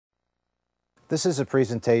This is a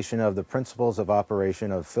presentation of the principles of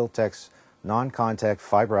operation of Filtek's non-contact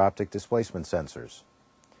fiber optic displacement sensors.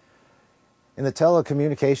 In the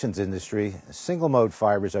telecommunications industry, single-mode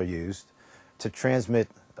fibers are used to transmit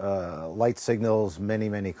light signals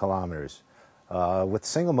many kilometers. With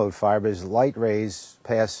single-mode fibers, light rays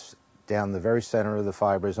pass down the very center of the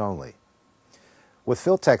fibers only. With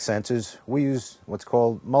Filtek sensors, we use what's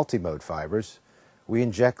called multi-mode fibers. We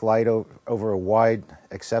inject light over a wide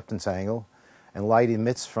acceptance angle, and light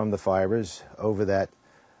emits from the fibers over that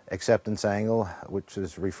acceptance angle, which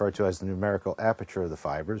is referred to as the numerical aperture of the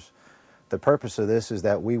fibers. The purpose of this is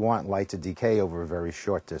that we want light to decay over a very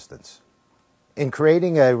short distance. In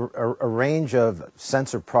creating a range of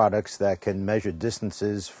sensor products that can measure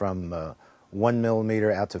distances from 1 millimeter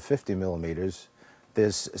out to 50 millimeters,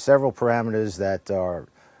 there's several parameters that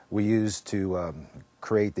we use to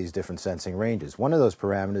create these different sensing ranges. One of those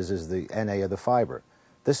parameters is the NA of the fiber.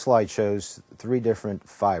 This slide shows 3 different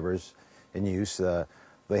fibers in use.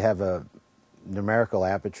 They have a numerical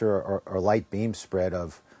aperture or light beam spread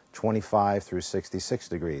of 25 through 66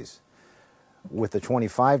 degrees. With the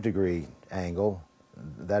 25-degree angle,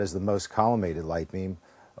 that is the most collimated light beam,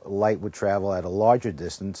 light would travel at a larger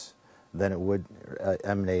distance than it would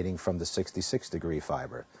emanating from the 66-degree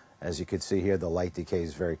fiber. As you can see here, the light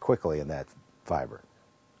decays very quickly in that fiber.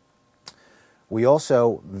 We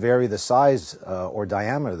also vary the size or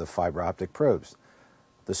diameter of the fiber optic probes.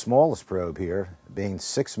 The smallest probe here, being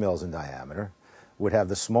 6 mils in diameter, would have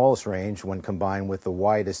the smallest range when combined with the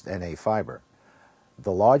widest NA fiber.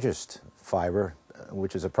 The largest fiber,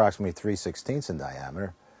 which is approximately 3/16 in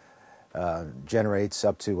diameter, generates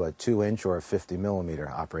up to a 2-inch or a 50 millimeter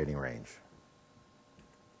operating range.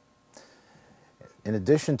 In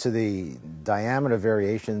addition to the diameter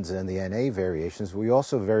variations and the NA variations, we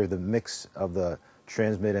also vary the mix of the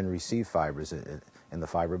transmit and receive fibers in the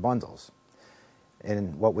fiber bundles.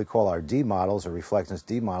 In what we call our D models, or reflectance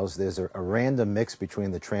D models, there's a random mix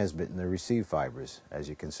between the transmit and the receive fibers, as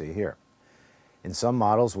you can see here. In some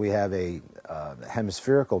models, we have a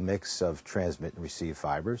hemispherical mix of transmit and receive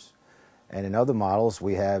fibers, and in other models,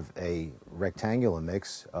 we have a rectangular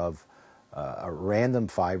mix of a random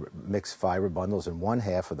mixed fiber bundles in one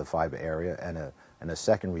half of the fiber area and a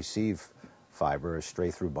second receive fiber, a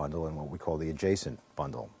straight-through bundle, in what we call the adjacent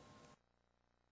bundle.